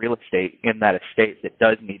lot of real estate in that estate that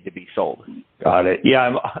does need to be sold. Got it.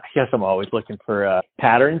 Yeah, I guess I'm always looking for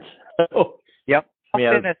patterns. Yep.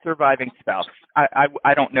 Often a surviving spouse.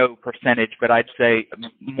 I don't know percentage, but I'd say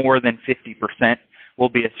more than 50% will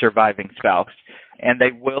be a surviving spouse. And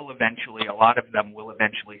they will eventually, a lot of them will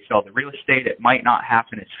eventually sell the real estate. It might not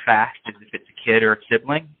happen as fast as if it's a kid or a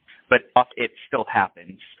sibling, but it still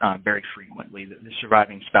happens very frequently that the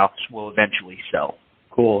surviving spouse will eventually sell.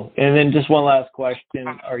 Cool. And then just one last question.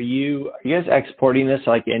 Are you guys exporting this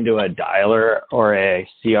like into a dialer or a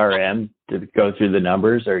CRM to go through the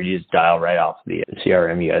numbers, or you just dial right off the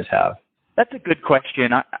CRM you guys have? That's a good question,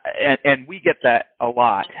 and we get that a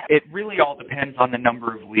lot. It really all depends on the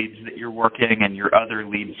number of leads that you're working and your other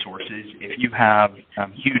lead sources. If you have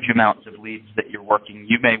huge amounts of leads that you're working,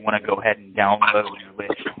 you may want to go ahead and download your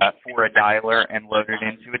list for a dialer and load it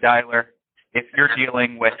into a dialer. If you're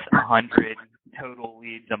dealing with 100 total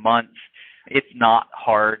leads a month, it's not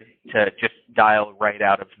hard to just dial right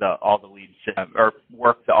out of all the leads or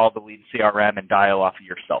work all the lead CRM and dial off of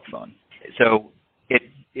your cell phone. So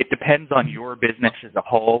it depends on your business as a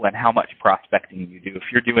whole and how much prospecting you do. If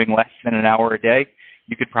you're doing less than an hour a day,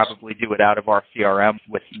 you could probably do it out of our CRM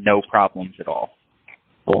with no problems at all.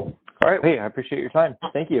 Cool. All right. Hey, I appreciate your time.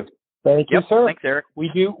 Thank you. Thank you, sir. Thanks, Eric.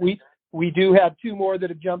 We We do have two more that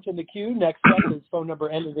have jumped in the queue. Next up is phone number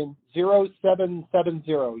ended in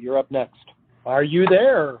 0770. You're up next. Are you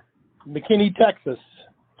there? McKinney, Texas.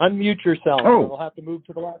 Unmute yourself. Oh. We'll have to move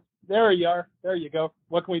to the left. There you are. There you go.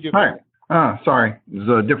 What can we do? Hi. Sorry. It's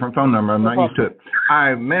a different phone number. I'm not used to it.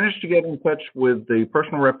 I managed to get in touch with the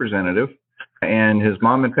personal representative, and his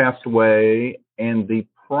mom had passed away, and the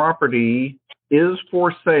property is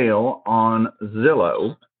for sale on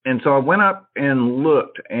Zillow. And so I went up and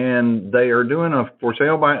looked, and they are doing a for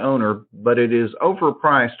sale by owner, but it is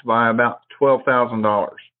overpriced by about $12,000.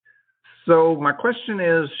 So my question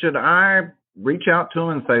is, should I reach out to them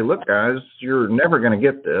and say, look, guys, you're never going to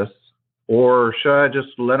get this, or should I just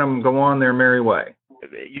let them go on their merry way?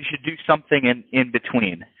 You should do something in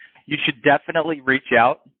between. You should definitely reach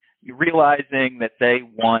out, realizing that they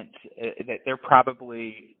want, that they're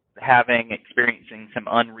probably experiencing some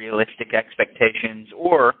unrealistic expectations,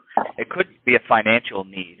 or it could be a financial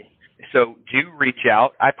need. So do reach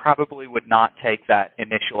out. I probably would not take that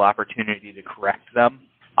initial opportunity to correct them.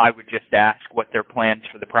 I would just ask what their plans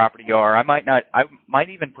for the property are. I might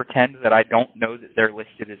even pretend that I don't know that they're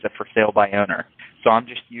listed as a for sale by owner. So I'm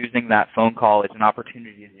just using that phone call as an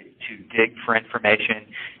opportunity to dig for information.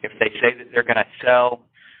 If they say that they're going to sell,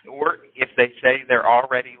 or if they say they're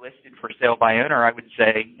already listed for sale by owner, I would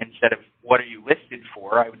say, instead of what are you listed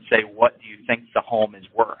for, I would say, what do you think the home is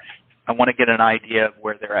worth? I want to get an idea of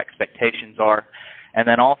where their expectations are, and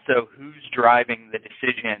then also who's driving the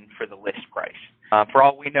decision for the list price. For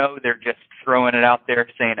all we know, they're just throwing it out there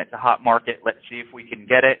saying it's a hot market, let's see if we can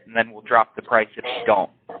get it, and then we'll drop the price if we don't.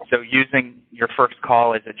 So using your first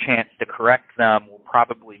call as a chance to correct them will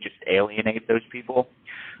probably just alienate those people,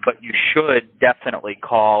 but you should definitely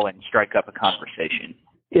call and strike up a conversation.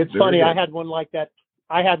 It's funny, I had one like that.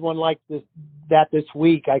 I had one like this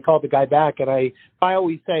week. I called the guy back, and I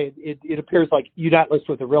always say, it appears like you're not listed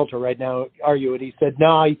with a realtor right now, are you? And he said,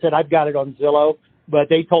 no. He said, I've got it on Zillow, but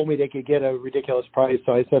they told me they could get a ridiculous price.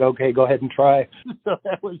 So I said, okay, go ahead and try. So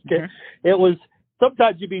that was good. It was,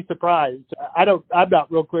 sometimes you'd be surprised. I'm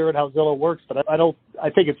not real clear on how Zillow works, but I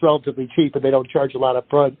think it's relatively cheap and they don't charge a lot up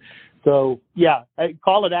front. So yeah,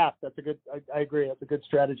 call it ask. That's I agree. That's a good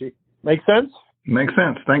strategy. Make sense? Makes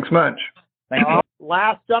sense. Thanks much. Thank you.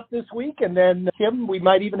 Last up this week, and then Tim, we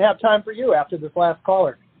might even have time for you after this last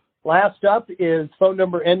caller. Last up is phone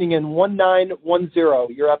number ending in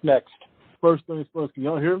 1910. You're up next. First things first, can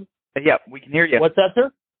y'all hear me? Yeah, we can hear you. What's that,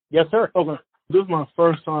 sir? Yes, sir. Okay. This is my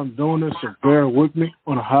first time doing this, so bear with me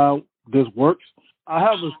on how this works. I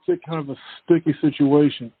have kind of a sticky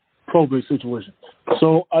situation, probate situation.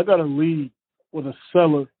 So I got a lead with a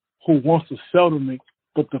seller who wants to sell to me,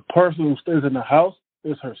 but the person who stays in the house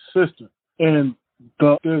is her sister. And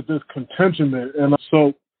there's this contention there. And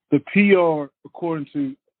so the PR, according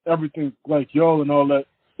to everything like y'all and all that,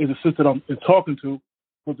 is the sister that I'm talking to.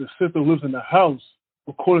 But the sister who lives in the house,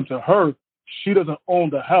 according to her, she doesn't own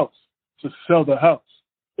the house to sell the house,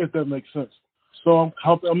 if that makes sense. So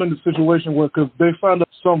I'm in the situation where, because they found out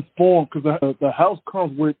some form, because the house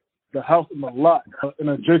comes with the house in the lot, an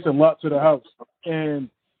adjacent lot to the house. And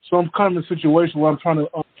so I'm kind of in a situation where I'm trying to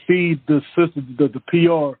feed the sister, the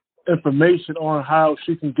PR information on how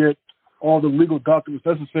she can get all the legal documents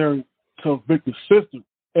necessary to evict the sister.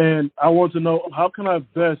 And I want to know, how can I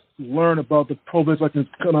best learn about the probate so I can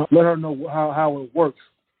kind of let her know how it works?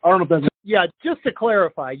 I don't know if that's... Yeah, just to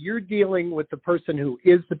clarify, you're dealing with the person who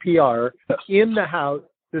is the PR in the house.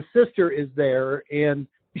 The sister is there, and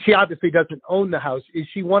she obviously doesn't own the house. Is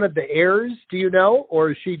she one of the heirs, do you know,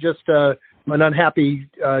 or is she just an unhappy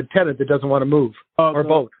tenant that doesn't want to move, or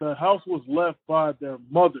both? The house was left by their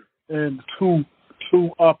mother and two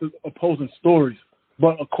opposing stories.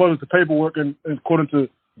 But according to paperwork and according to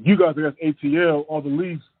you guys, I guess ATL, all the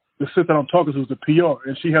leads, the sister that I'm talking to is the PR,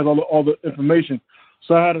 and she has all the information.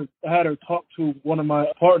 So I had her talk to one of my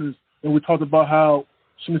partners, and we talked about how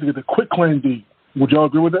she needs to get the quitclaim deed. Would y'all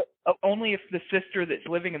agree with that? Only if the sister that's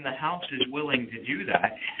living in the house is willing to do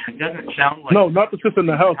that. It doesn't sound like... No, not the sister in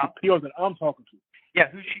the house, the PR that I'm talking to. Yeah,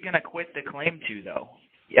 who's she going to quit the claim to, though?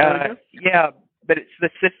 Yeah, but it's the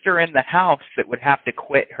sister in the house that would have to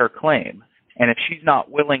quit her claim. And if she's not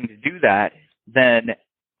willing to do that, then...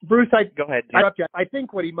 Bruce, go ahead. I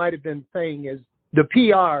think what he might have been saying is the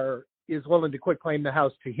PR is willing to quitclaim the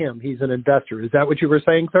house to him. He's an investor. Is that what you were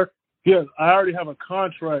saying, sir? Yes, I already have a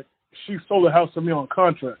contract. She sold the house to me on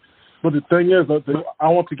contract. But the thing is, I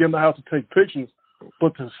want to get in the house to take pictures.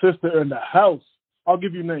 But the sister in the house, I'll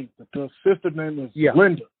give you names. The sister name is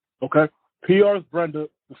Linda, okay? PR is Brenda.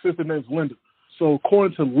 The sister name is Linda. So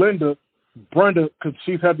according to Linda, Brenda, because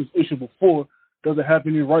she's had this issue before, doesn't have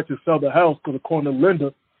any right to sell the house because according to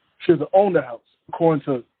Linda, she doesn't own the house. According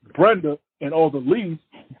to Brenda and all the leads,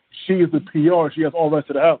 she is the PR. She has all the rest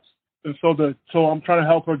of the house. And so I'm trying to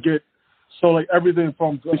help her get, so like everything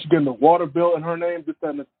from, she getting the water bill in her name,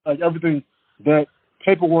 like everything that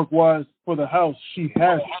paperwork-wise for the house, she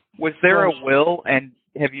has. Was there a will, and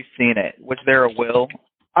have you seen it? Was there a will?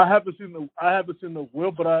 I haven't seen the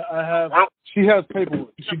will, but I have. She has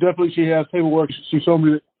paperwork. She has paperwork. She showed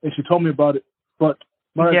me it, and she told me about it. But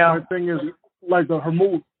my thing is, like her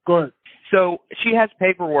move. Go ahead. So she has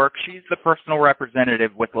paperwork. She's the personal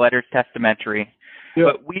representative with letters testamentary. Yeah.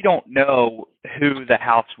 But we don't know who the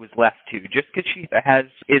house was left to. Just because she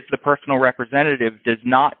is the personal representative does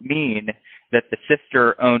not mean that the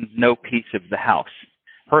sister owns no piece of the house.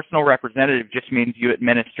 Personal representative just means you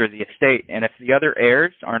administer the estate. And if the other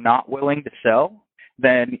heirs are not willing to sell,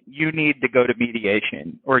 then you need to go to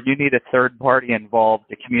mediation, or you need a third party involved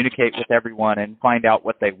to communicate with everyone and find out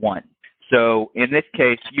what they want. So in this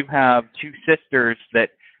case, you have two sisters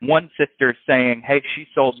that one sister is saying, hey, she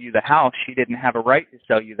sold you the house. She didn't have a right to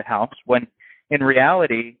sell you the house, when in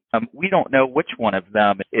reality, we don't know which one of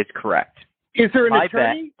them is correct. Is there an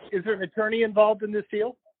attorney? Is there an attorney involved in this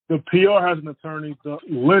deal? The PR has an attorney.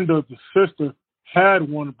 Linda, the sister, had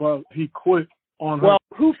one, but he quit on her. Well,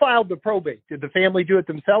 who filed the probate? Did the family do it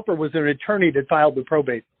themselves, or was there an attorney that filed the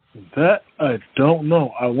probate? That I don't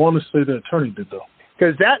know. I want to say the attorney did, though.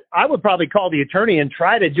 Because I would probably call the attorney and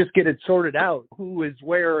try to just get it sorted out, who is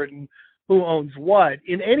where and who owns what.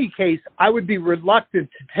 In any case, I would be reluctant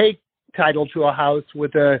to take title to a house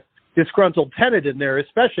with a disgruntled tenant in there,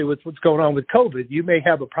 especially with what's going on with COVID. You may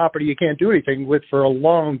have a property you can't do anything with for a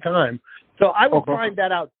long time. So I would find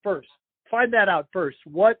that out first. Find that out first.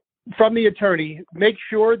 What, from the attorney, make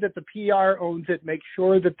sure that the PR owns it, make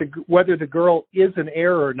sure that whether the girl is an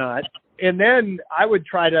heir or not. And then I would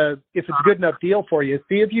try to, if it's a good enough deal for you,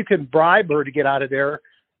 see if you can bribe her to get out of there.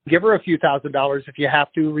 Give her a few $1,000s if you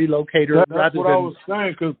have to, relocate her. That's what I was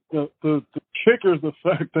saying, because the kicker is the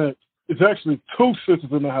fact that it's actually two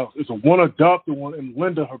sisters in the house. It's one adopted one, and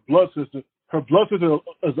Linda, her blood sister. Her blood sister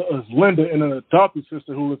is Linda, and an adopted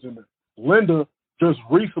sister who lives in there. Linda just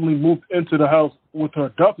recently moved into the house with her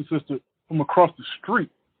adopted sister from across the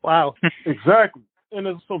street. Wow. Exactly. And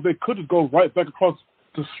so they could just go right back across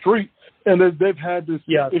the street, and they've had this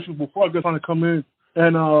issue before. I guess trying to come in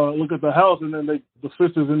and look at the house, and then the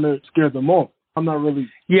sisters in there scared them off. I'm not really.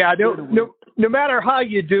 Yeah, no matter how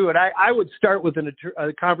you do it, I would start with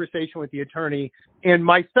a conversation with the attorney. And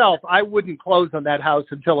myself, I wouldn't close on that house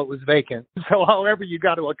until it was vacant. So however you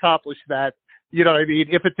got to accomplish that, you know what I mean?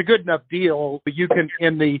 If it's a good enough deal, you can,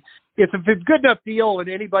 if it's a good enough deal and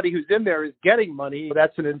anybody who's in there is getting money,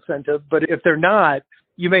 that's an incentive. But if they're not,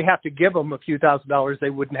 you may have to give them a few $1,000s they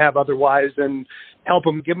wouldn't have otherwise, and help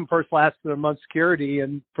them, give them first, last, and a month's security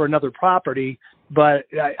and for another property. But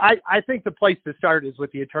I think the place to start is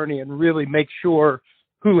with the attorney and really make sure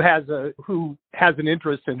who has an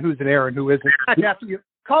interest and who's an heir and who isn't.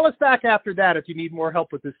 Call us back after that if you need more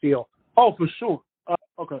help with this deal. Oh, for sure.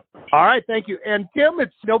 Okay. All right. Thank you. And Tim,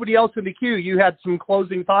 it's nobody else in the queue. You had some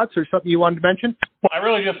closing thoughts or something you wanted to mention? Well, I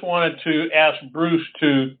really just wanted to ask Bruce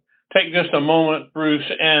to take just a moment, Bruce,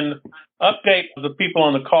 and update the people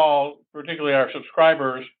on the call, particularly our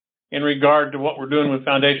subscribers, in regard to what we're doing with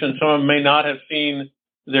Foundation. Some of them may not have seen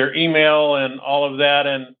their email and all of that.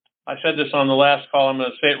 And I said this on the last call. I'm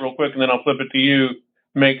going to say it real quick, and then I'll flip it to you.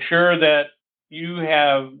 Make sure that you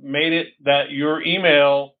have made it that your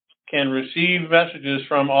email can receive messages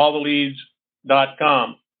from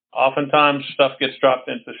alltheleads.com. Oftentimes, stuff gets dropped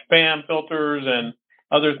into spam filters and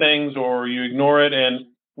other things, or you ignore it. And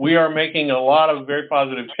we are making a lot of very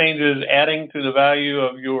positive changes, adding to the value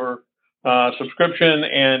of your subscription,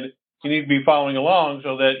 and you need to be following along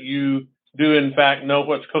so that you do, in fact, know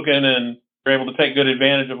what's cooking and you're able to take good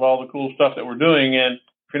advantage of all the cool stuff that we're doing. And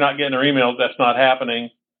if you're not getting our emails, that's not happening.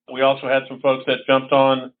 We also had some folks that jumped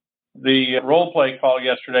on the role play call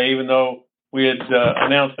yesterday, even though we had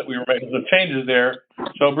announced that we were making some changes there.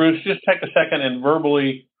 So, Bruce, just take a second and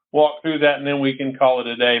verbally walk through that, and then we can call it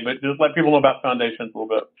a day. But just let people know about Foundations a little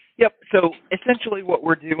bit. Yep. So essentially what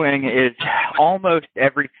we're doing is almost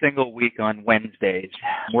every single week on Wednesdays,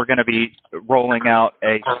 we're going to be rolling out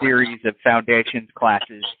a series of Foundations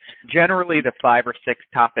classes, generally the 5 or 6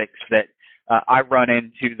 topics that I run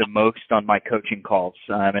into the most on my coaching calls.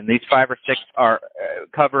 And these 5 or 6 are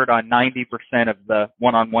covered on 90% of the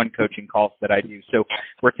one-on-one coaching calls that I do. So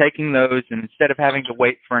we're taking those, and instead of having to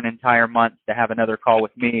wait for an entire month to have another call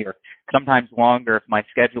with me, or sometimes longer if my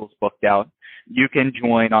schedule's booked out, you can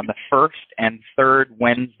join on the first and third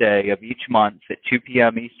Wednesday of each month at 2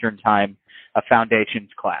 p.m. Eastern Time, a Foundations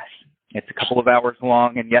class. It's a couple of hours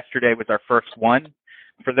long, and yesterday was our first one.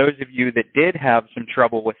 For those of you that did have some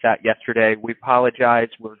trouble with that yesterday, we apologize.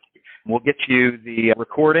 We'll get you the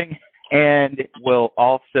recording, and we'll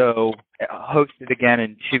also host it again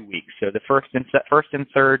in 2 weeks. So the first and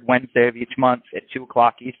third Wednesday of each month at 2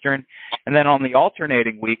 o'clock Eastern. And then on the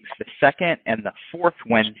alternating weeks, the second and the fourth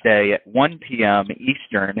Wednesday at 1 p.m.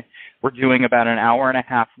 Eastern, we're doing about an hour and a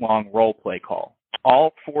half long role play call.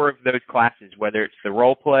 All 4 of those classes, whether it's the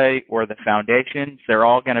role play or the foundations, they're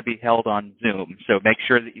all going to be held on Zoom. So make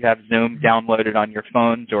sure that you have Zoom downloaded on your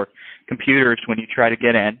phones or computers when you try to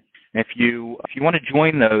get in. And if you want to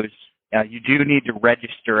join those, you do need to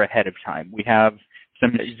register ahead of time. We have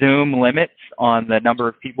some Zoom limits on the number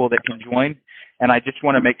of people that can join, and I just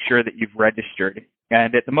want to make sure that you've registered.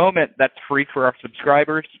 And at the moment, that's free for our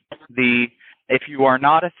subscribers. If you are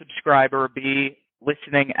not a subscriber, be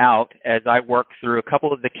listening out as I work through a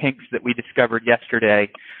couple of the kinks that we discovered yesterday.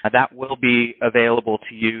 That will be available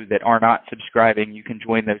to you that are not subscribing. You can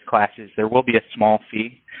join those classes. There will be a small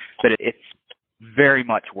fee, but it's very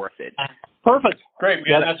much worth it. Perfect. Great.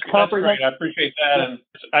 Yeah, that's great. I appreciate that. And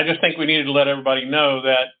I just think we needed to let everybody know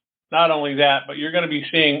that not only that, but you're going to be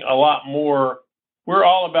seeing a lot more. We're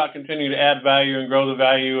all about continuing to add value and grow the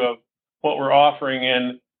value of what we're offering.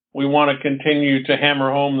 And we want to continue to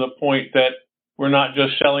hammer home the point that we're not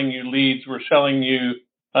just selling you leads. We're selling you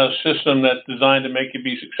a system that's designed to make you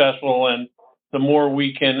be successful. And the more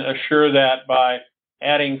we can assure that by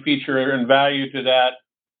adding feature and value to that,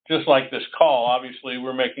 just like this call, obviously,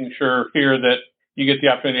 we're making sure here that you get the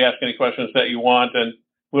opportunity to ask any questions that you want, and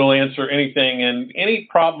we'll answer anything. And any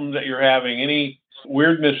problem that you're having, any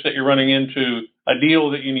weirdness that you're running into, a deal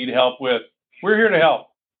that you need help with, we're here to help.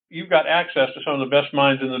 You've got access to some of the best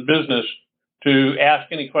minds in the business to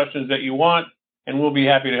ask any questions that you want, and we'll be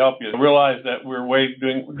happy to help you. Realize that we're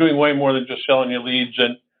doing way more than just selling you leads,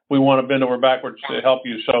 and we want to bend over backwards to help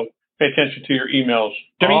you. So pay attention to your emails.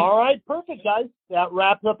 Jimmy? All right, perfect, guys. That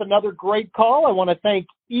wraps up another great call. I want to thank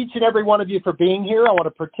each and every one of you for being here. I want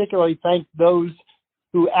to particularly thank those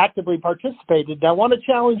who actively participated. And I want to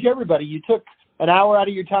challenge everybody. You took an hour out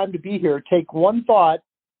of your time to be here. Take one thought,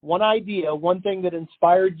 one idea, one thing that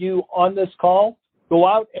inspired you on this call. Go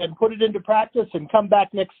out and put it into practice and come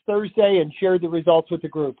back next Thursday and share the results with the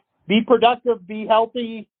group. Be productive, be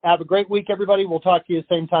healthy. Have a great week, everybody. We'll talk to you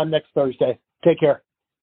same time next Thursday. Take care.